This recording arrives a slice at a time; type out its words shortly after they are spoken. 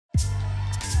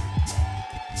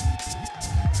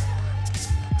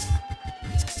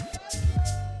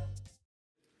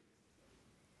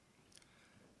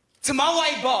To my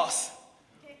white boss,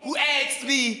 who asked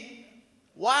me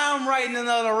why I'm writing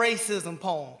another racism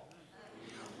poem.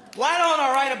 Why don't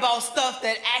I write about stuff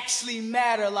that actually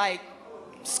matter, like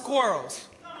squirrels?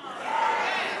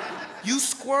 You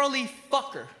squirrely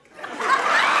fucker.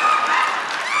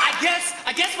 I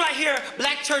guess when I hear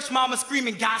black church mama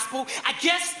screaming gospel, I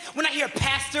guess when I hear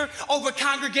pastor over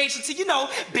congregation to, you know,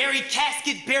 bury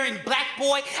casket bearing black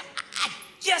boy, I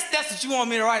guess that's what you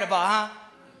want me to write about, huh?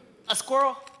 A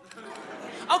squirrel?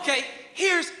 Okay,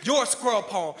 here's your squirrel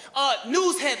poem.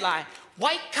 News headline,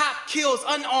 white cop kills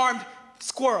unarmed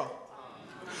squirrel.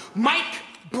 Mike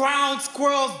Brown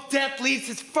squirrel's death leaves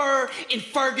his fur in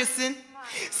Ferguson.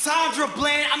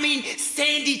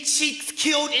 Sandy Cheeks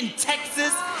killed in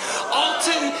Texas.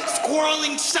 Alton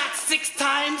squirreling shot 6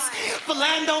 times.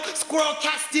 Philando squirrel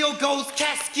Castile goes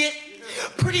casket.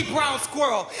 Pretty brown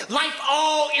squirrel, life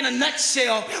all in a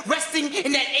nutshell, resting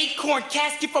in that acorn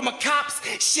casket from a cop's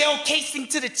shell casing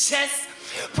to the chest.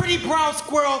 Pretty brown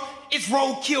squirrel is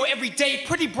roadkill every day.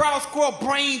 Pretty brown squirrel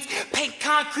brains paint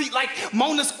concrete like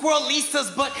Mona Squirrel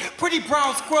Lisa's, but pretty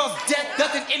brown squirrel's death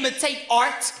doesn't imitate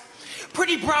art.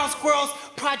 Pretty brown squirrel's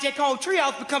Project Home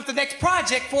Treehouse becomes the next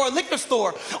project for a liquor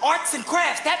store. Arts and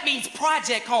crafts, that means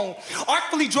Project Home.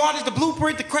 Artfully drawn is the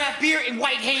blueprint to craft beer in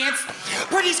white hands.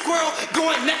 Pretty squirrel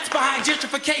going nuts behind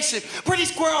gentrification. Pretty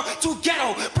squirrel too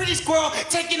ghetto. Pretty squirrel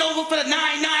taking over for the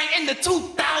 99 and the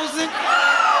 2000.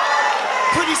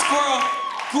 Pretty squirrel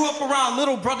grew up around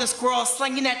little brother squirrel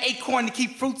slinging that acorn to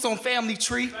keep fruits on family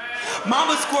tree.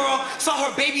 Mama squirrel saw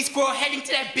her baby squirrel heading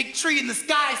to that big tree in the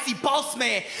sky. See, boss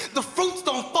man, the fruits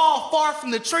don't fall far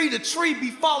from the tree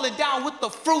be falling down with the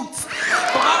fruits.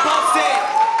 But my boss said,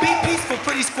 be peaceful,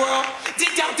 pretty squirrel.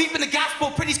 Dig down deep in the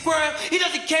gospel, pretty squirrel. He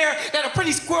doesn't care that a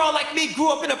pretty squirrel like me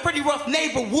grew up in a pretty rough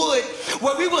neighborhood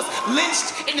where we was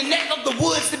lynched in the neck of the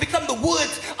woods to become the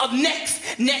woods of necks.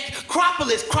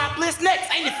 Necropolis, cropless necks.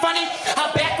 Ain't it funny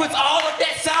how backwards all of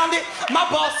that sounded? My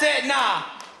boss said, nah.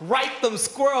 Write them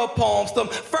squirrel poems, them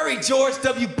furry George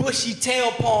W. Bushy tail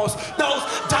poems, those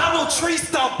Donald Tree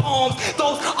Stump poems,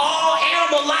 those all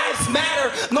animal lives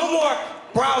matter. No more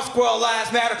brown squirrel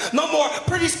lives matter. No more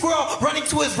pretty squirrel running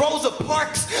to his Rosa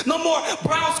Parks. No more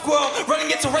brown squirrel running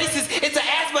into races, into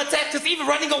asthma attacks, because even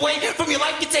running away from your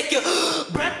life can take your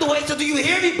breath away. So do you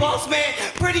hear me, boss man?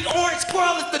 Pretty orange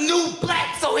squirrel is the new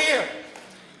black, so here.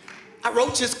 I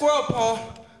wrote your squirrel poem.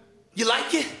 You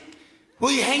like it?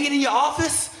 Will you hang it in your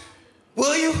office?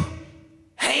 Will you?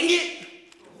 Hang it?